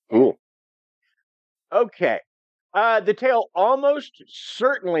sponsor. Cool. Okay. The tale almost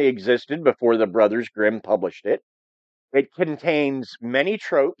certainly existed before the Brothers Grimm published it. It contains many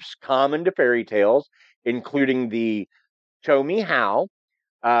tropes common to fairy tales, including the show me how.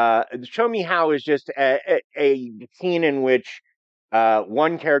 The show me how is just a scene in which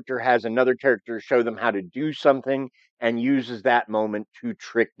one character has another character show them how to do something and uses that moment to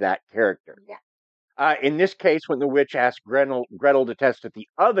trick that character. Yeah. In this case, when the witch asks Gretel to test if the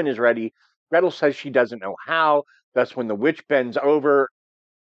oven is ready, Gretel says she doesn't know how. Thus, when the witch bends over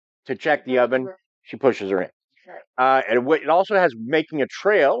to check the oven, she pushes her in. It also has making a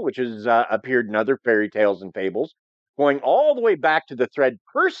trail, which has appeared in other fairy tales and fables, going all the way back to the thread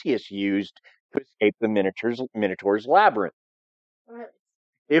Perseus used to escape the Minotaur's labyrinth. Right.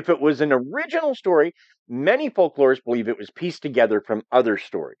 If it was an original story, many folklorists believe it was pieced together from other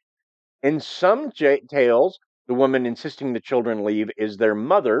stories. In some tales, the woman insisting the children leave is their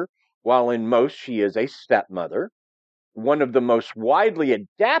mother, while in most she is a stepmother. One of the most widely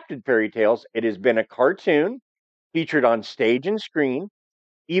adapted fairy tales, it has been a cartoon, featured on stage and screen,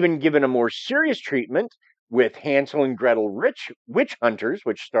 even given a more serious treatment with Hansel and Gretel Witch Hunters,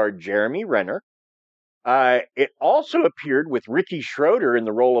 which starred Jeremy Renner. It also appeared with Ricky Schroeder in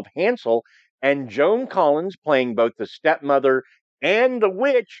the role of Hansel and Joan Collins playing both the stepmother and the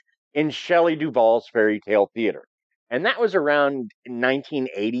witch in Shelley Duvall's Fairy Tale Theater. And that was around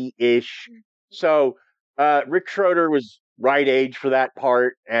 1980-ish. So Rick Schroeder was right age for that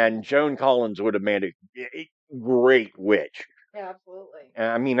part, and Joan Collins would have made a great witch. Yeah, absolutely.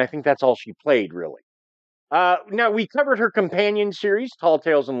 I mean, I think that's all she played, really. Now, we covered her companion series, Tall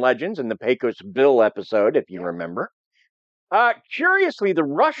Tales and Legends, in the Pecos Bill episode, if you remember. Curiously, the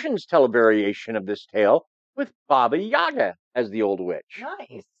Russians tell a variation of this tale with Baba Yaga as the old witch.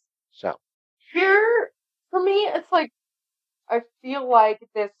 Nice. So, Here, for me, it's like, I feel like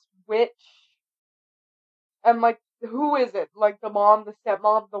this witch, and like, who is it? Like the mom, the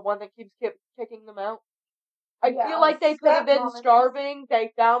stepmom, the one that keeps kicking them out? I feel like they could have been starving.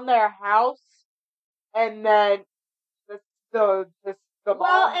 They found their house, and then the Well,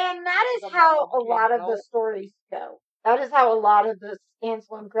 mom, and that is the how mom a lot came of the out. stories go. That is how a lot of the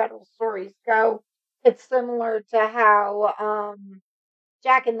Hansel and Gretel stories go. It's similar to how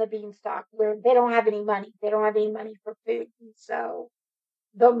Jack and the Beanstalk, where they don't have any money. They don't have any money for food. And so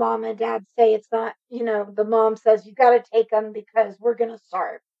the mom and dad say it's not, the mom says, you got to take them because we're going to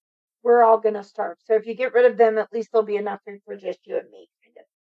starve. we're all going to starve. So if you get rid of them, at least there'll be enough food for just you and me, kind of.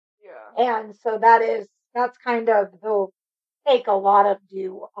 Yeah. And so that's kind of, they'll take a lot of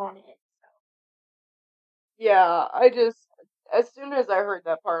due on it. Yeah, as soon as I heard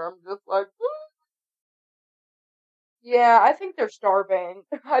that part, I'm just like, yeah, I think they're starving.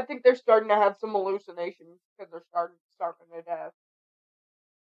 I think they're starting to have some hallucinations because they're starving to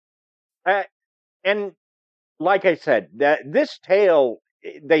death. And like I said, that this tale,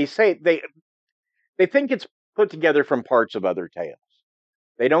 they say they think it's put together from parts of other tales.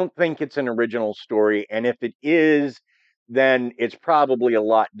 They don't think it's an original story, and if it is, then it's probably a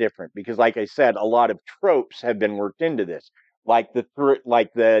lot different because, like I said, a lot of tropes have been worked into this, like the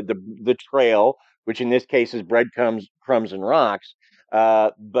trail, which in this case is breadcrumbs, crumbs, and rocks.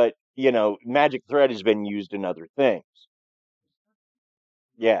 But magic thread has been used in other things.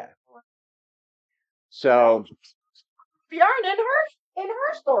 Yeah. So. Bjorn in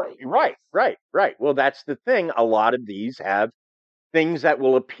her story. Right. Well, that's the thing. A lot of these have things that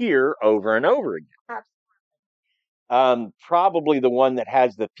will appear over and over again. Absolutely. Probably the one that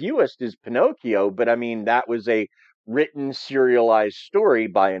has the fewest is Pinocchio, but I mean, that was a written, serialized story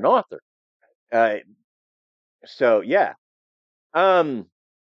by an author. So, yeah. And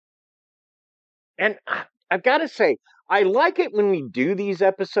I've got to say, I like it when we do these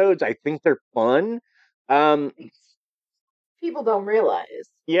episodes. I think they're fun. People don't realize.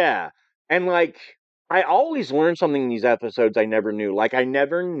 Yeah. And like, I always learn something in these episodes I never knew. Like, I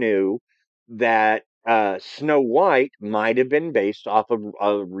never knew that Snow White might have been based off of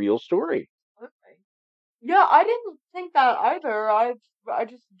a real story. Okay. Yeah, I didn't think that either. I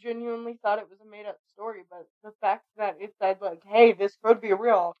just genuinely thought it was a made up story, but the fact that it said like, "Hey, this could be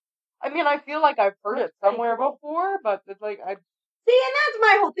real." I mean, I feel like I've heard it somewhere before, but it's like I see, and that's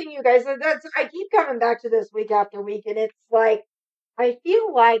my whole thing, you guys. I keep coming back to this week after week, and it's like I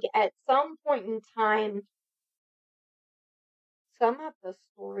feel like at some point in time, some of the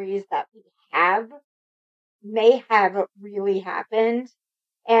stories that we have may have really happened,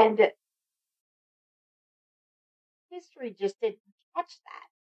 and history just didn't catch that.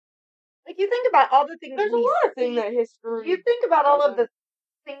 Like, you think about all the things there's a we lot of see, things that history. you think about all of the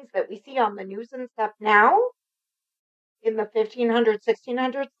things that we see on the news and stuff now. In the 1500s,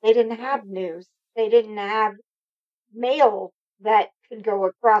 1600s, they didn't have news. They didn't have mail that could go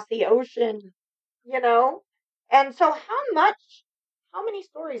across the ocean, And so how many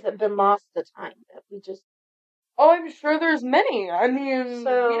stories have been lost to time that we just... Oh, I'm sure there's many. I mean,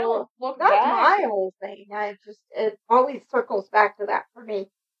 so we don't look that's back. my whole thing. It always circles back to that for me.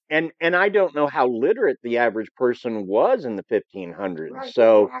 And I don't know how literate the average person was in the 1500s. Right,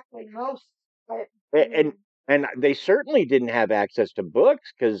 so exactly, most. But, and they certainly didn't have access to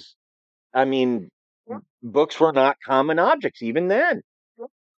books because, I mean, books were not common objects even then.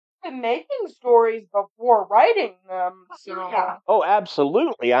 Been making stories before writing them. So. Yeah. Oh,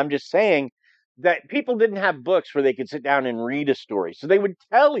 absolutely. I'm just saying that people didn't have books where they could sit down and read a story. So they would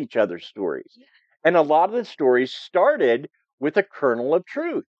tell each other stories. Yeah. And a lot of the stories started with a kernel of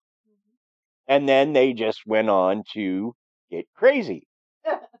truth. Mm-hmm. And then they just went on to get crazy.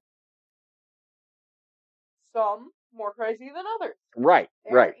 Some more crazy than others. Right,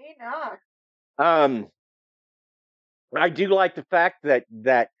 right. Enough. I do like the fact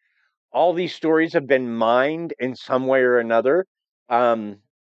that all these stories have been mined in some way or another. I'm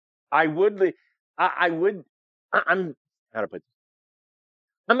how to put this?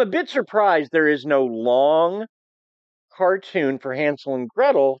 I'm a bit surprised there is no long cartoon for Hansel and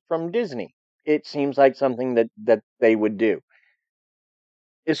Gretel from Disney. It seems like something that they would do.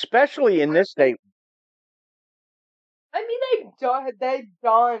 Especially in this day. I mean, they've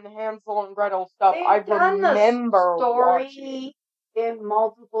done Hansel and Gretel stuff. They've I done remember the story watching. In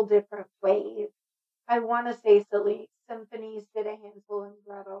multiple different ways. I want to say Silly Symphonies did a Hansel and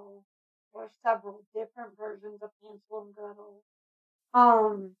Gretel, or several different versions of Hansel and Gretel.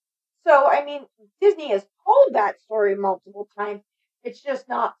 So I mean, Disney has told that story multiple times. It's just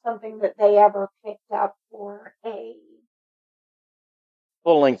not something that they ever picked up for a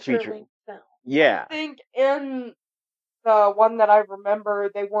full-length feature film. Yeah. I think in the one that I remember,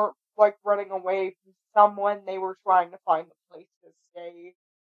 they weren't like running away from someone. They were trying to find a place to stay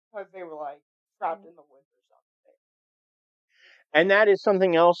because they were like trapped in the woods or something. And that is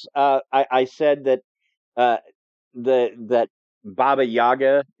something else. I said that that Baba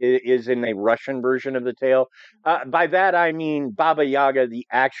Yaga is in a Russian version of the tale. By that I mean Baba Yaga, the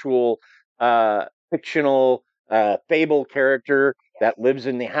actual fictional fable character that lives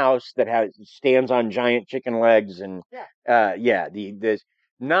in the house that stands on giant chicken legs and this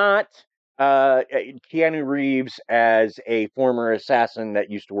not Keanu Reeves as a former assassin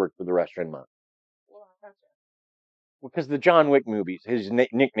that used to work for the restaurant mafia. Well, gotcha. Because the John Wick movies, his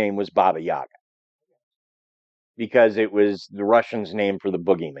nickname was Baba Yaga. Because it was the Russians' name for the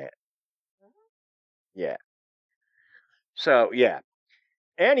boogeyman. Yeah. So, yeah.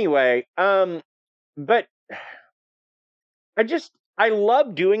 Anyway, but I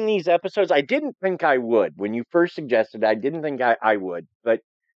love doing these episodes. I didn't think I would. When you first suggested, I didn't think I would. But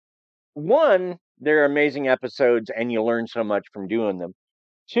one, they're amazing episodes and you learn so much from doing them.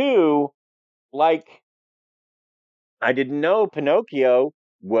 Two, like, I didn't know Pinocchio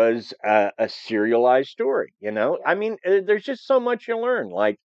was a serialized story, you know? I mean, there's just so much you learn.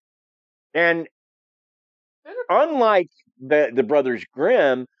 Like, and unlike the Brothers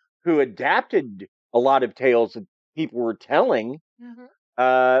Grimm, who adapted a lot of tales that people were telling,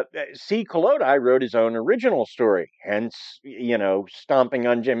 C. Collodi wrote his own original story, hence, you know, stomping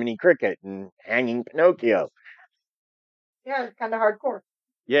on Jiminy Cricket and hanging Pinocchio. Yeah, it's kind of hardcore.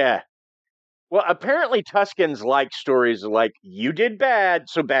 Yeah. Well, apparently Tuscans like stories like, you did bad,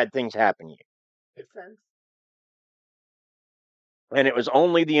 so bad things happen to you. Makes sense. And it was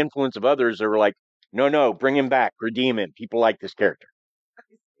only the influence of others that were like, no, bring him back, redeem him. People like this character.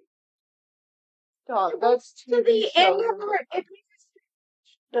 God, that's to the end of our episode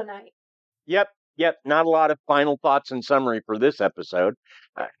tonight. Yep. Not a lot of final thoughts and summary for this episode.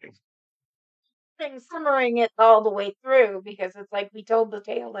 Summarizing it all the way through because it's like we told the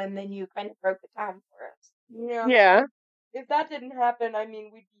tale and then you kind of broke it down for us. Yeah. If that didn't happen, I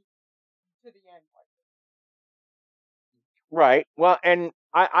mean, we'd be to the end. Right. Well, and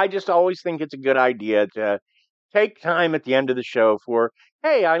I just always think it's a good idea to take time at the end of the show for,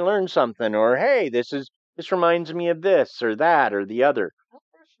 hey, I learned something, or hey, this reminds me of this or that or the other. Oh,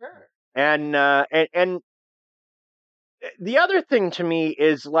 for sure. And the other thing to me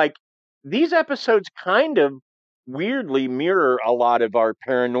is like these episodes kind of weirdly mirror a lot of our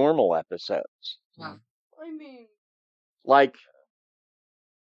paranormal episodes. I mean, like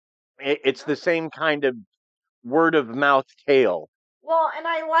it's the same kind of word of mouth tale. Well, and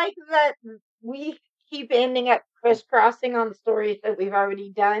I like that we keep ending up crisscrossing on the stories that we've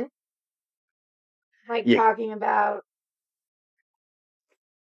already done. Like talking about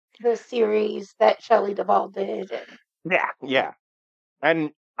the series that Shelley Duvall did. Yeah.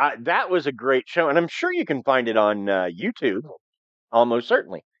 And that was a great show. And I'm sure you can find it on YouTube, almost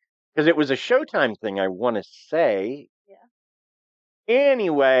certainly. Because it was a Showtime thing, I want to say. Yeah.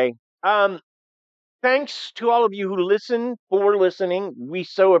 Anyway, thanks to all of you who listen for listening. We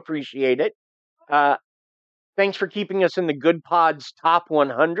so appreciate it. Thanks for keeping us in the Good Pod's top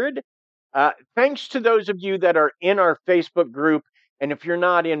 100. Thanks to those of you that are in our Facebook group. And if you're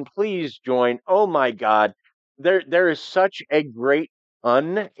not in, please join. Oh my God. There is such a great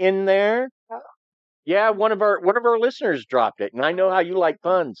pun in there. Yeah, one of our listeners dropped it, and I know how you like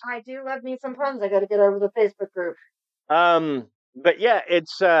puns. I do love me some puns. I got to get over the Facebook group. But yeah,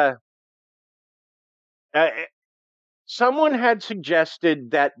 it's someone had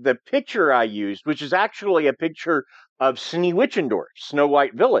suggested that the picture I used, which is actually a picture of Sneeuwwitchendorf, Snow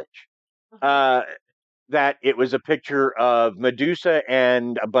White Village, that it was a picture of Medusa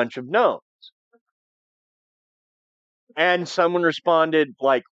and a bunch of gnomes. And someone responded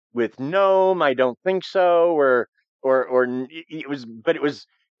like with gnome, I don't think so, or it was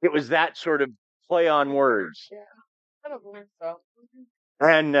that sort of play on words. Yeah, I don't believe so.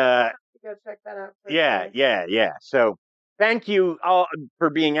 And go check that out. Yeah. So thank you all for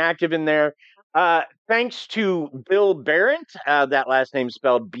being active in there. Thanks to Bill Barrett, that last name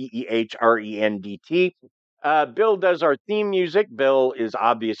spelled BEHRENDT. Bill does our theme music. Bill is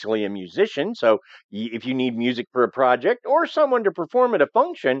obviously a musician, so if you need music for a project or someone to perform at a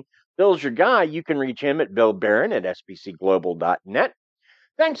function, Bill's your guy. You can reach him at billbarron@sbcglobal.net.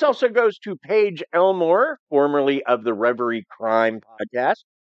 Thanks also goes to Paige Elmore, formerly of the Reverie Crime podcast.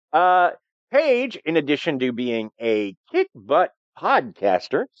 Paige, in addition to being a kick-butt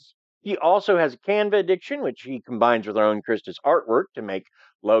podcaster, he also has a Canva addiction, which he combines with our own Krysta's artwork to make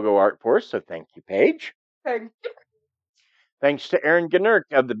logo art for us. So thank you, Paige. Thank you. Thanks to Aaron Gnurk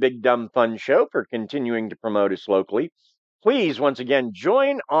of the Big Dumb Fun Show for continuing to promote us locally. Please, once again,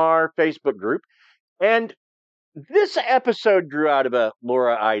 join our Facebook group. And this episode grew out of a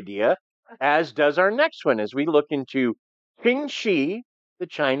Laura idea, as does our next one, as we look into Qing Shi, the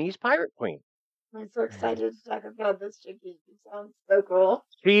Chinese pirate queen. I'm so excited to talk about this chicky. It sounds so cool.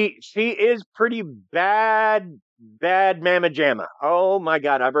 She is pretty bad mamma jamma. Oh my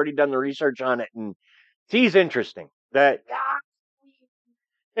God, I've already done the research on it, and she's interesting. That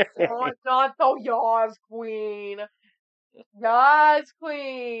oh, it's not so Yas Queen. Yas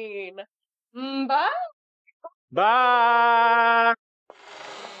Queen. Bye. Bye.